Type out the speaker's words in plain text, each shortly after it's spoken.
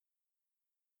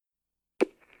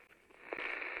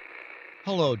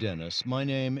Hello, Dennis. My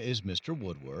name is Mr.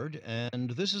 Woodward,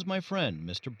 and this is my friend,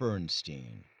 Mr.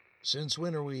 Bernstein. Since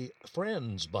when are we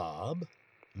friends, Bob?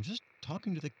 I'm just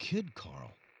talking to the kid,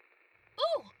 Carl.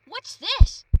 Ooh, what's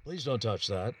this? Please don't touch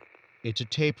that. It's a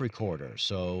tape recorder,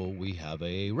 so we have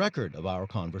a record of our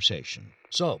conversation.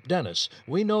 So, Dennis,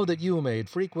 we know that you made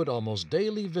frequent, almost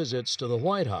daily visits to the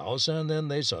White House, and then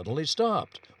they suddenly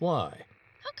stopped. Why?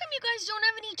 How come you guys don't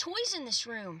have any toys in this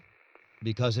room?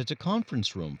 Because it's a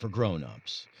conference room for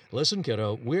grown-ups. Listen,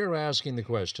 kiddo, we're asking the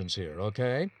questions here,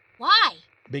 okay? Why?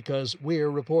 Because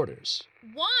we're reporters.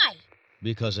 Why?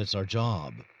 Because it's our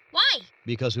job. Why?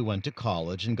 Because we went to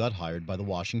college and got hired by the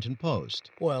Washington Post.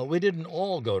 Well, we didn't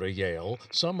all go to Yale.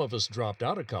 Some of us dropped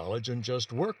out of college and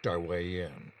just worked our way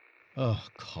in. Oh,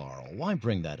 Carl, why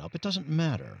bring that up? It doesn't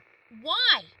matter.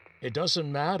 Why? It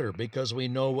doesn't matter because we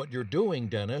know what you're doing,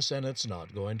 Dennis, and it's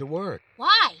not going to work.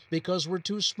 Why? Because we're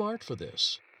too smart for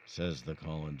this. Says the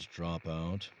college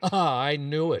dropout. Ah, I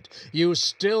knew it. You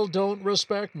still don't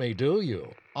respect me, do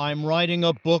you? I'm writing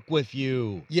a book with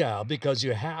you. Yeah, because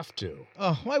you have to.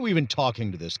 Why are we even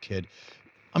talking to this kid?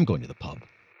 I'm going to the pub.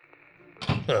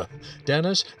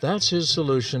 Dennis, that's his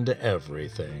solution to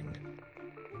everything.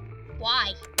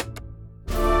 Why?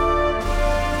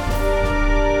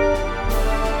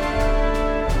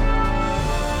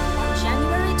 On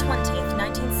January 20th,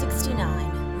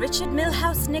 1969, Richard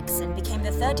Milhous Nixon became the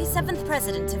 37th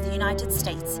President of the United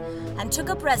States and took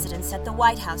up residence at the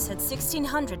White House at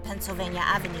 1600 Pennsylvania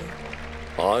Avenue.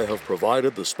 I have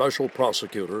provided the special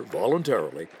prosecutor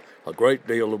voluntarily a great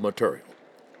deal of material.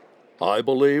 I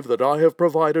believe that I have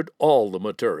provided all the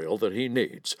material that he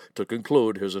needs to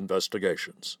conclude his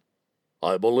investigations.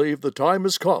 I believe the time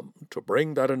has come to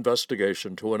bring that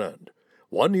investigation to an end.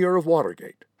 1 year of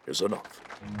Watergate is enough.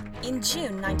 In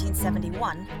June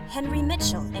 1971, Henry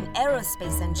Mitchell, an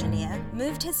aerospace engineer,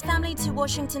 moved his family to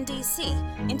Washington, D.C.,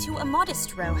 into a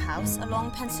modest row house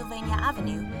along Pennsylvania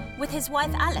Avenue with his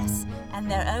wife Alice and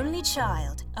their only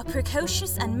child, a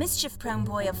precocious and mischief-prone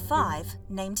boy of 5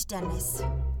 named Dennis.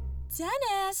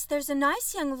 Dennis, there's a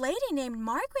nice young lady named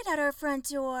Margaret at our front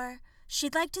door.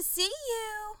 She'd like to see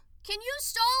you. Can you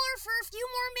stall her for a few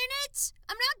more minutes?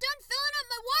 I'm not done filling up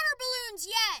my water balloons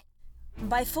yet.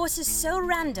 By forces so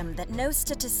random that no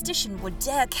statistician would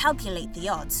dare calculate the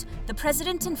odds, the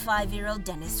president and 5-year-old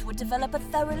Dennis would develop a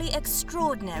thoroughly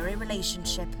extraordinary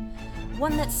relationship.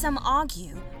 One that some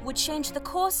argue would change the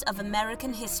course of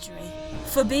American history.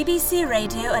 For BBC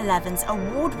Radio 11's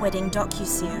award-winning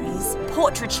docuseries,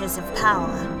 Portraitures of Power,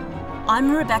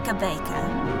 I'm Rebecca Baker,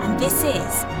 and this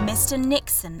is Mr.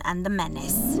 Nixon and the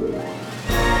Menace.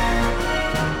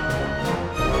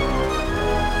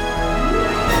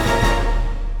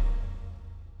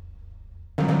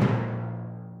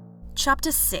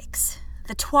 Chapter 6: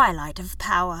 The Twilight of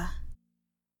Power.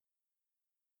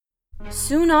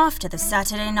 Soon after the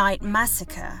Saturday Night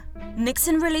Massacre,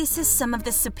 Nixon releases some of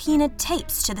the subpoenaed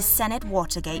tapes to the Senate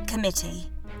Watergate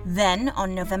Committee. Then,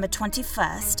 on November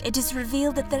 21st, it is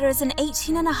revealed that there is an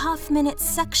 18.5-minute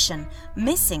section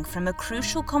missing from a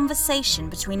crucial conversation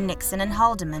between Nixon and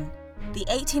Haldeman. The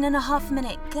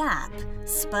 18.5-minute gap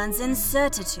spurns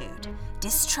incertitude,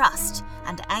 distrust,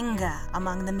 and anger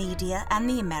among the media and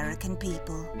the American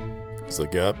people. The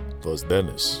gap was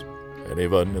Dennis.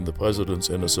 Anyone in the president's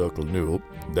inner circle knew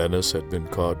Dennis had been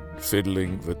caught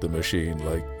fiddling with the machine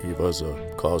like he was a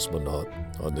cosmonaut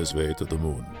on his way to the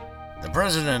moon. The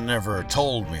president never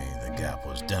told me the gap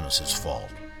was Dennis's fault,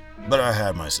 but I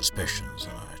had my suspicions,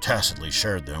 and I tacitly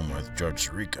shared them with Judge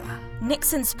Sirica.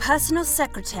 Nixon's personal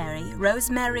secretary,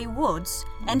 Rosemary Woods,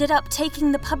 ended up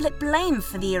taking the public blame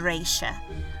for the erasure,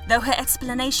 though her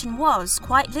explanation was,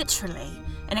 quite literally,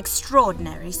 an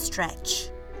extraordinary stretch.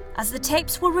 As the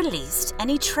tapes were released,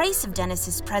 any trace of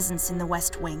Dennis's presence in the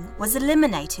West Wing was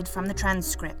eliminated from the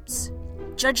transcripts.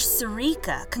 Judge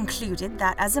Sirica concluded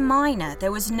that as a minor,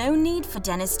 there was no need for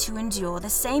Dennis to endure the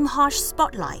same harsh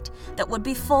spotlight that would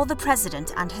befall the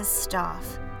president and his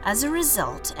staff. As a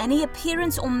result, any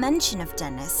appearance or mention of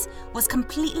Dennis was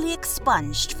completely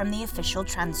expunged from the official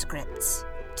transcripts.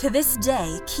 To this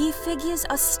day, key figures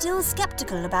are still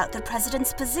skeptical about the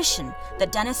president's position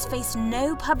that Dennis faced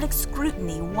no public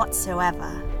scrutiny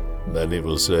whatsoever. Many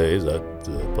will say that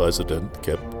the president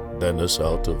kept Dennis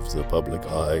out of the public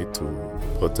eye to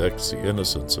protect the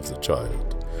innocence of the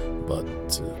child. But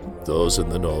those in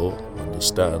the know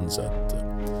understand that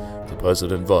the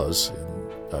president was,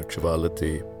 in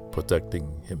actuality,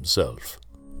 protecting himself.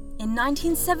 In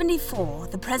 1974,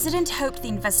 the president hoped the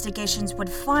investigations would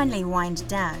finally wind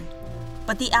down.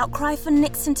 But the outcry for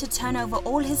Nixon to turn over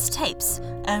all his tapes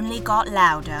only got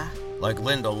louder. Like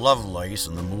Linda Lovelace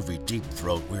in the movie Deep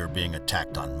Throat, we were being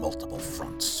attacked on multiple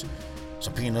fronts.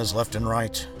 Subpoenas left and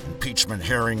right, impeachment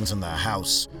hearings in the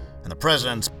House, and the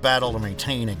president's battle to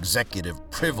maintain executive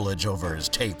privilege over his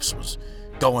tapes was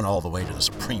going all the way to the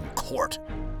Supreme Court.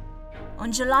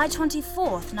 On July 24,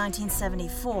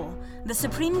 1974, the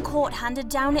Supreme Court handed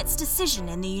down its decision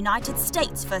in the United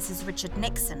States versus Richard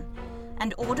Nixon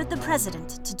and ordered the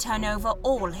president to turn over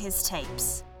all his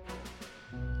tapes.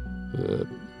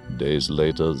 Days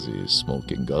later, the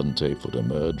smoking gun tape would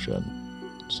emerge, and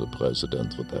the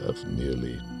president would have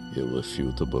nearly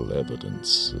irrefutable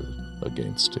evidence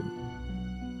against him.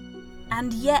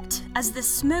 And yet, as the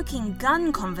smoking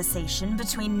gun conversation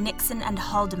between Nixon and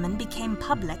Haldeman became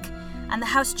public, and the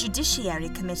House Judiciary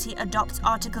Committee adopts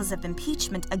articles of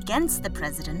impeachment against the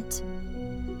president,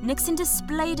 Nixon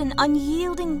displayed an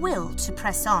unyielding will to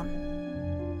press on.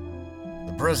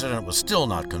 The president was still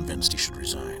not convinced he should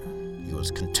resign. He was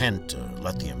content to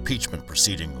let the impeachment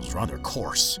proceedings run their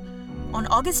course. On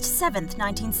August 7,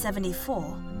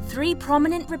 1974, 3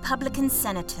 prominent Republican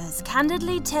senators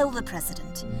candidly tell the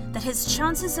president that his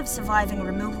chances of surviving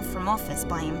removal from office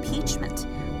by impeachment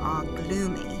are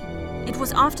gloomy. It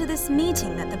was after this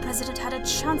meeting that the president had a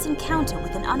chance encounter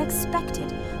with an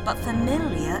unexpected but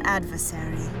familiar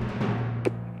adversary.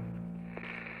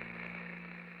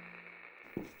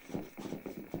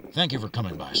 Thank you for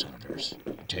coming by, Senators.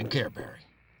 Take care, Barry.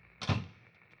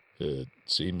 It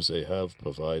seems they have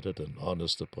provided an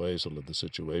honest appraisal of the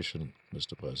situation,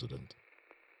 Mr. President.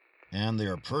 And they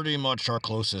are pretty much our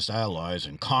closest allies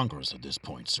in Congress at this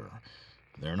point, sir.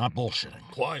 They're not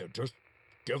bullshitting. Quiet, just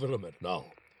give it a minute now.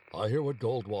 I hear what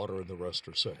Goldwater and the rest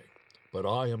are saying, but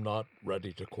I am not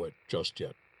ready to quit just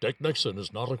yet. Dick Nixon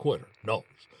is not a quitter, no.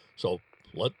 So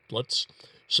let's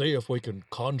see if we can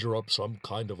conjure up some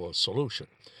kind of a solution.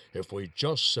 If we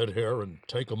just sit here and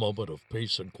take a moment of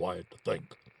peace and quiet to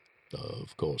think.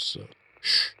 Of course,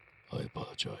 shh, I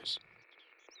apologize.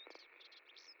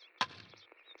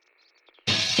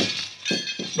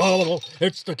 No,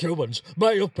 it's the Cubans.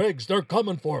 Bay of Pigs, they're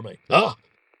coming for me. Ah!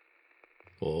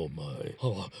 Oh, my.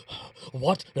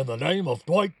 What in the name of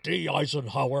Dwight D.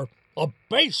 Eisenhower? A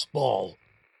baseball!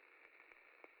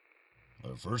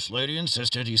 The First Lady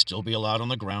insisted he still be allowed on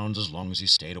the grounds as long as he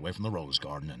stayed away from the Rose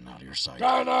Garden and out of your sight.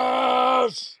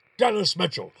 Dennis! Dennis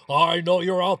Mitchell, I know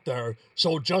you're out there,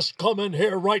 so just come in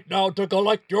here right now to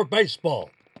collect your baseball.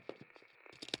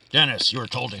 Dennis, you were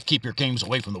told to keep your games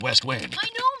away from the West Wing. I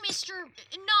know, Mr.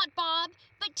 Not Bob,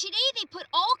 but today they put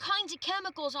all kinds of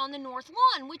chemicals on the north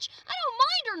lawn, which I don't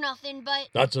mind or nothing, but...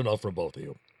 That's enough from both of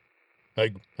you.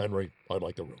 Hey, Henry, I'd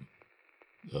like the room.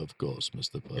 Of course,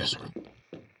 Mr. President. Yes, sir.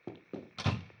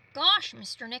 Gosh,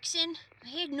 Mr. Nixon, I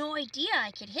had no idea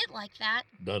I could hit like that.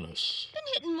 Dennis.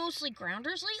 Been hitting mostly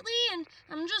grounders lately, and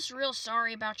I'm just real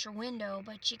sorry about your window,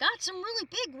 but you got some really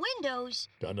big windows.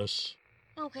 Dennis.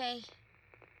 Okay.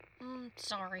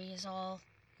 Sorry is all.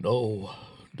 No,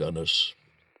 Dennis.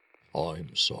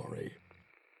 I'm sorry.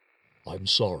 I'm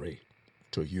sorry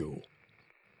to you.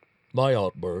 My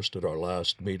outburst at our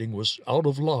last meeting was out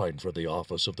of line for the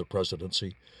office of the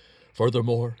presidency.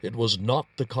 Furthermore, it was not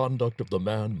the conduct of the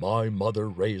man my mother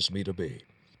raised me to be.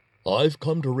 I've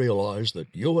come to realize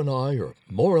that you and I are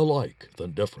more alike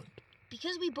than different.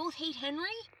 Because we both hate Henry?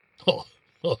 Oh,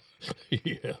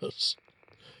 yes.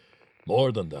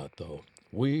 More than that, though.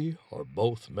 We are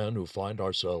both men who find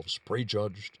ourselves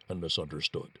prejudged and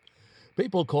misunderstood.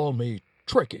 People call me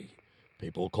tricky.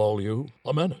 People call you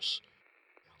a menace.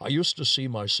 I used to see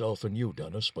myself in you,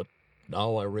 Dennis, but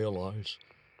now I realize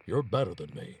you're better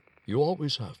than me. You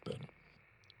always have been.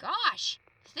 Gosh,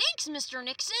 thanks, Mr.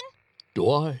 Nixon. Do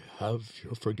I have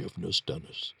your forgiveness,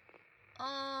 Dennis?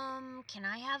 Can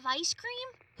I have ice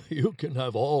cream? You can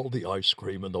have all the ice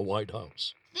cream in the White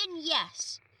House. Then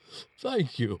yes.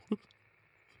 Thank you.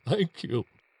 Thank you.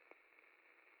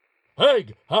 Hey,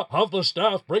 have the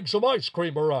staff bring some ice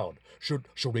cream around. Should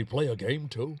we play a game,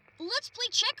 too? Let's play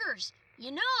checkers.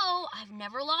 You know, I've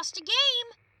never lost a game.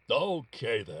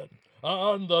 Okay, then.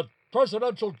 And the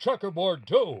presidential checkerboard,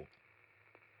 too.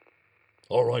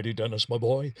 All righty, Dennis, my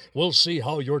boy. We'll see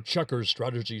how your checkers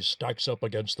strategy stacks up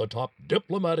against the top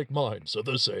diplomatic minds of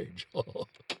this age.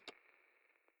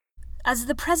 As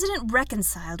the president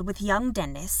reconciled with young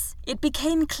Dennis, it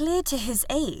became clear to his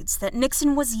aides that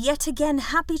Nixon was yet again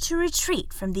happy to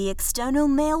retreat from the external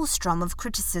maelstrom of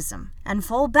criticism and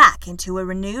fall back into a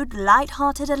renewed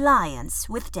light-hearted alliance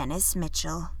with Dennis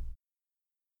Mitchell.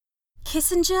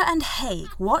 Kissinger and Haig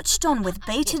watched on with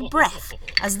bated breath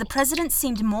as the president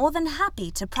seemed more than happy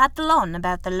to prattle on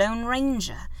about the Lone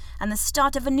Ranger and the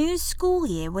start of a new school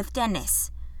year with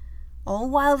Dennis. all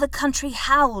while the country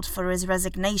howled for his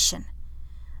resignation.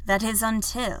 That is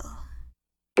until...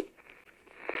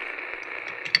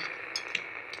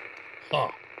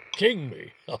 Ha! King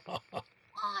me! Aw,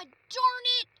 darn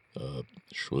it!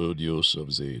 Shrewd use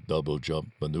of the double jump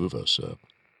maneuver, sir.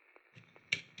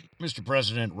 Mr.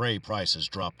 President, Ray Price has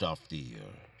dropped off the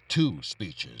 2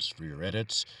 speeches for your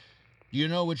edits. Do you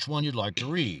know which one you'd like to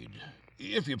read?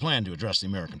 If you plan to address the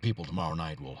American people tomorrow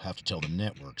night, we'll have to tell the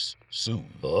networks soon.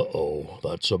 Uh-oh,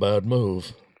 that's a bad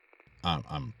move.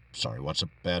 I'm sorry, what's a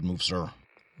bad move, sir?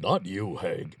 Not you,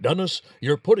 Haig. Dennis,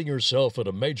 you're putting yourself at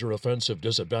a major offensive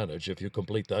disadvantage if you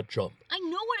complete that jump. I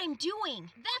know what I'm doing.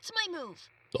 That's my move.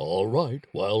 All right.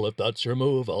 Well, if that's your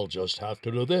move, I'll just have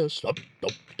to do this. Up,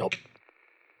 up, up.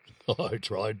 I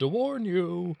tried to warn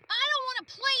you. I don't want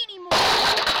to play anymore.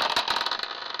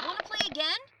 Want to play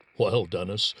again? Well,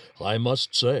 Dennis, I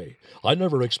must say, I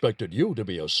never expected you to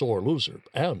be a sore loser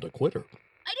and a quitter.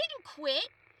 I didn't quit.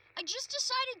 I just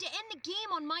decided to end the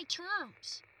game on my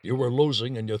terms. You were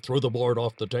losing and you threw the board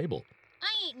off the table.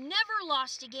 I ain't never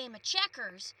lost a game of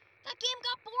checkers. That game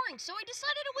got boring, so I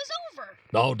decided it was over.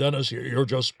 Now, Dennis, you're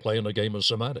just playing a game of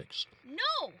semantics.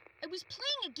 No, I was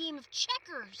playing a game of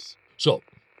checkers. So,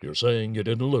 you're saying you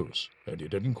didn't lose and you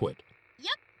didn't quit.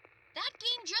 Yep, that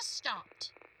game just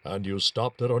stopped. And you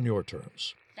stopped it on your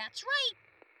terms. That's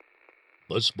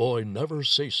right. This boy never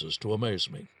ceases to amaze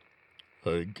me.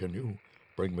 Haig, can you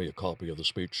bring me a copy of the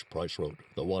speech Price wrote,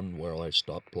 the one where I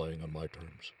stopped playing on my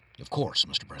terms? Of course,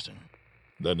 Mr. President.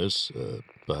 Dennis,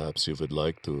 perhaps you would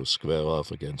like to square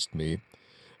off against me.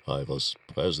 I was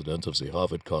president of the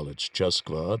Harvard College chess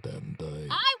squad, and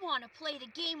I want to play the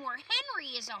game where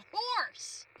Henry is a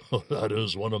horse. That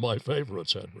is one of my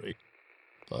favorites, Henry.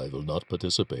 I will not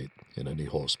participate in any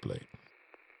horseplay.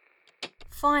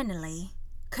 Finally,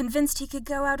 convinced he could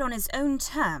go out on his own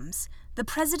terms, the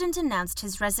president announced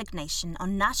his resignation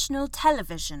on national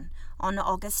television on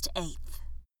August 8th.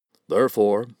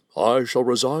 Therefore, I shall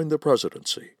resign the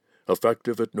presidency,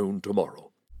 effective at noon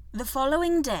tomorrow. The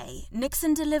following day,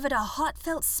 Nixon delivered a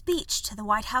heartfelt speech to the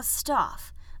White House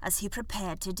staff as he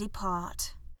prepared to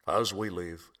depart. As we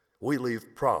leave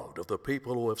proud of the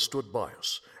people who have stood by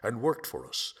us and worked for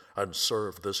us and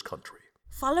served this country.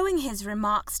 Following his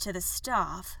remarks to the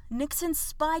staff, Nixon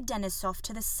spied Dennis off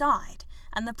to the side,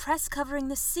 and the press covering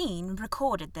the scene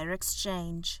recorded their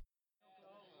exchange.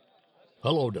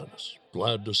 Hello, Dennis.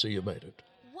 Glad to see you made it.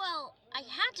 Well, I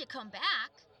had to come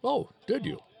back. Oh, did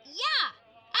you? Yeah.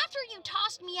 After you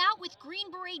tossed me out with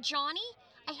Green Beret Johnny,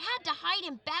 I had to hide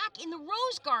him back in the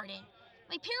Rose Garden.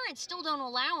 My parents still don't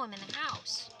allow him in the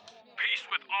house. Peace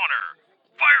with honor.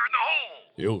 Fire in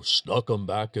the hole! You snuck him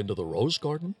back into the Rose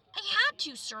Garden? I had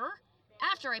to, sir.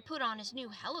 After I put on his new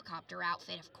helicopter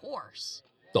outfit, of course.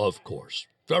 Of course.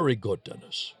 Very good,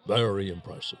 Dennis. Very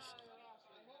impressive.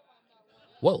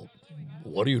 Well,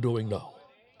 what are you doing now?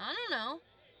 I don't know.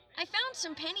 I found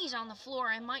some pennies on the floor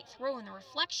I might throw in the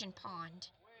reflection pond.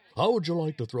 How would you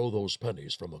like to throw those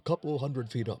pennies from a couple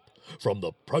 100 feet up, from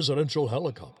the presidential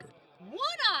helicopter?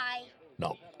 Would I?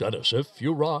 Now, Dennis, if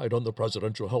you ride on the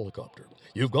presidential helicopter,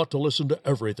 you've got to listen to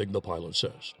everything the pilot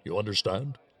says. You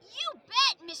understand? You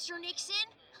bet, Mr. Nixon.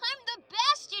 I'm the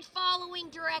best at following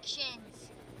directions.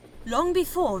 Long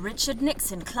before Richard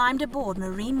Nixon climbed aboard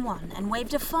Marine One and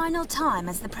waved a final time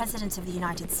as the President of the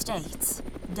United States,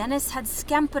 Dennis had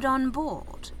scampered on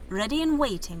board, ready and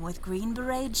waiting with Green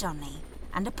Beret Johnny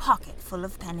and a pocket full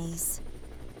of pennies.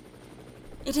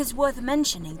 It is worth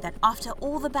mentioning that after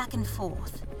all the back and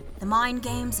forth, the mind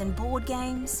games and board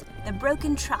games, the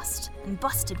broken trust and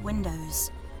busted windows,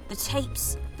 the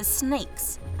tapes, the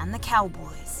snakes, and the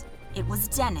cowboys, it was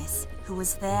Dennis who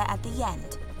was there at the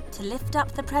end to lift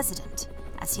up the president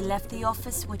as he left the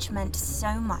office which meant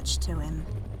so much to him.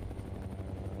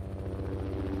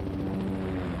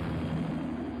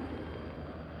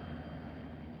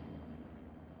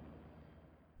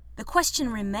 The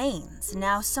question remains,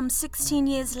 now some 16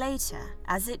 years later,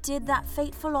 as it did that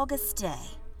fateful August day.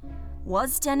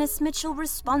 Was Dennis Mitchell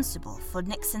responsible for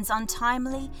Nixon's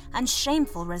untimely and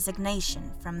shameful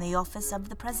resignation from the office of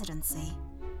the presidency?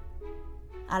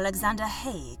 Alexander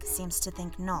Haig seems to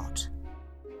think not.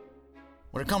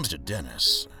 When it comes to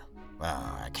Dennis,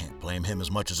 well, I can't blame him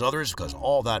as much as others because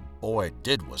all that boy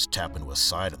did was tap into a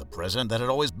side of the president that had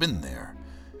always been there.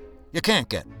 You can't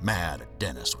get mad at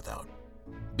Dennis without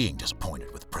being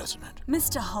disappointed with the president.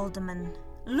 Mr. Haldeman,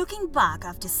 looking back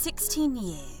after 16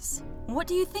 years, what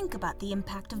do you think about the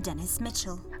impact of Dennis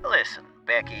Mitchell? Listen,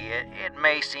 Becky, it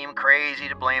may seem crazy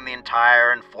to blame the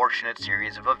entire unfortunate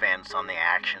series of events on the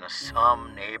action of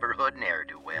some neighborhood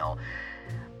ne'er-do-well,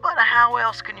 But how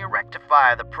else can you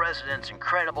rectify the president's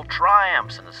incredible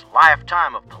triumphs and his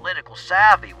lifetime of political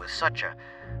savvy with such a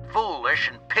foolish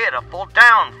and pitiful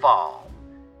downfall?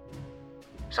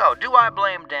 So, do I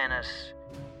blame Dennis?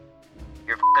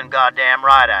 You're fucking goddamn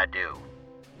right I do.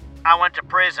 I went to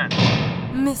prison.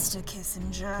 Mr.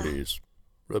 Kissinger. Please,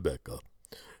 Rebecca,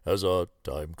 as our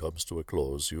time comes to a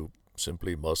close, you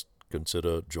simply must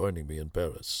consider joining me in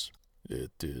Paris.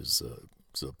 It is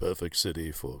the perfect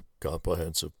city for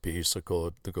comprehensive peace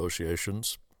accord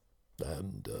negotiations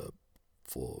and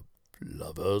for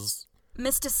lovers.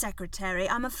 Mr. Secretary,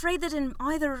 I'm afraid that in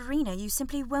either arena you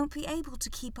simply won't be able to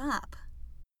keep up.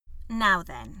 Now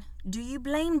then, do you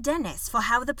blame Dennis for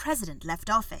how the president left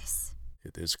office?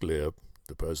 It is clear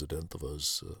the president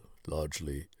was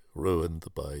largely ruined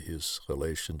by his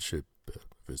relationship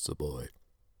with the boy.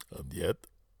 And yet,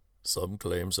 some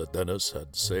claims that Dennis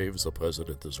had saved the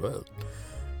president as well.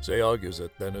 They argue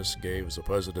that Dennis gave the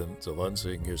president the one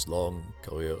thing his long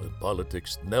career in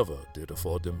politics never did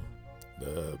afford him,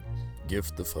 the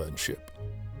gift of friendship.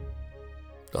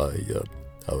 I,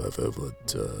 however,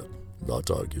 would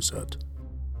not argue that.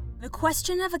 The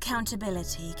question of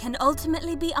accountability can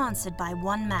ultimately be answered by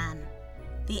one man,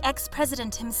 the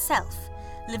ex-president himself,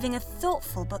 living a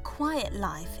thoughtful but quiet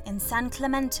life in San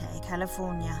Clemente,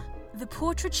 California. The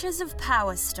portraitures of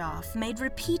power staff made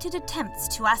repeated attempts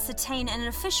to ascertain an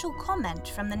official comment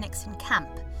from the Nixon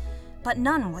camp, but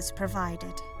none was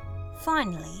provided.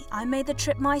 Finally, I made the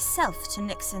trip myself to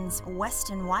Nixon's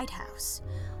Western White House,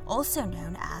 also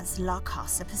known as La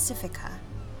Casa Pacifica,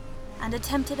 and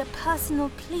attempted a personal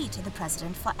plea to the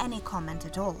president for any comment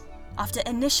at all. After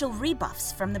initial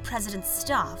rebuffs from the president's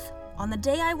staff, on the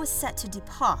day I was set to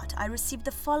depart, I received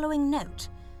the following note,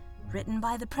 written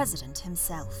by the president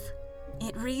himself.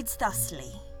 It reads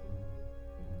thusly: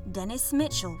 Dennis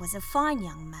Mitchell was a fine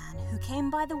young man who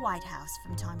came by the White House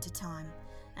from time to time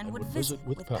and would visit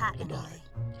with Pat and I.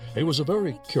 He was a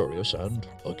very curious and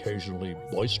occasionally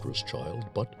boisterous child,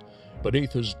 but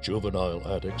beneath his juvenile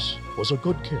antics was a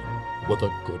good kid with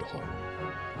a good heart.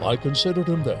 I considered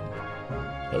him then,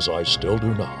 as I still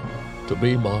do now, to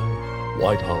be my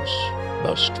White House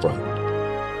best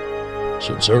friend.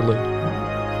 Sincerely,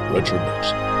 Richard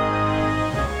Nixon.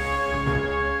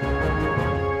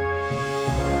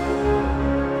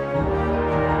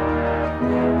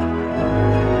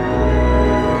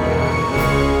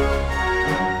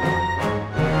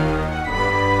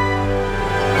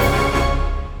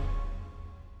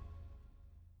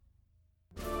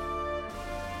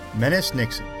 Menace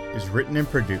Nixon is written and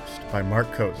produced by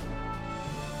Mark Kozin.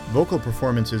 Vocal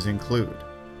performances include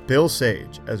Bill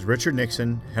Sage as Richard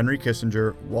Nixon, Henry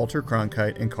Kissinger, Walter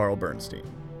Cronkite, and Carl Bernstein.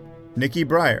 Nikki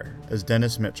Breyer as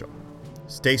Dennis Mitchell.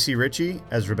 Stacey Ritchie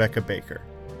as Rebecca Baker.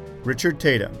 Richard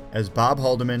Tatum as Bob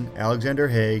Haldeman, Alexander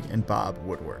Haig, and Bob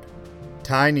Woodward.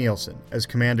 Ty Nielsen as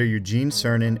Commander Eugene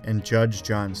Cernan and Judge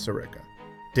John Sirica.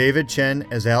 David Chen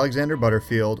as Alexander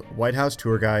Butterfield, White House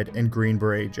tour guide, and Green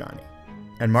Beret Johnny.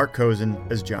 And Mark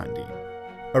Kozin as John Dean.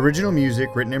 Original music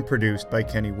written and produced by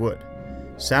Kenny Wood.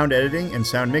 Sound editing and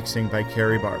sound mixing by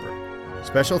Carrie Barber.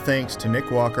 Special thanks to Nick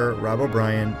Walker, Rob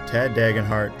O'Brien, Tad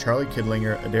Dagenhart, Charlie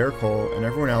Kidlinger, Adair Cole, and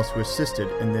everyone else who assisted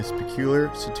in this peculiar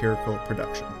satirical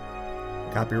production.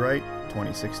 Copyright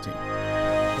 2016.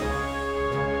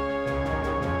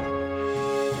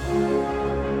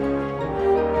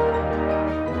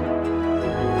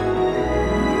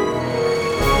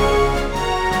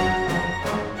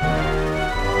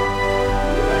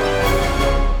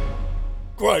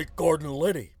 Great Gordon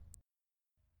Liddy.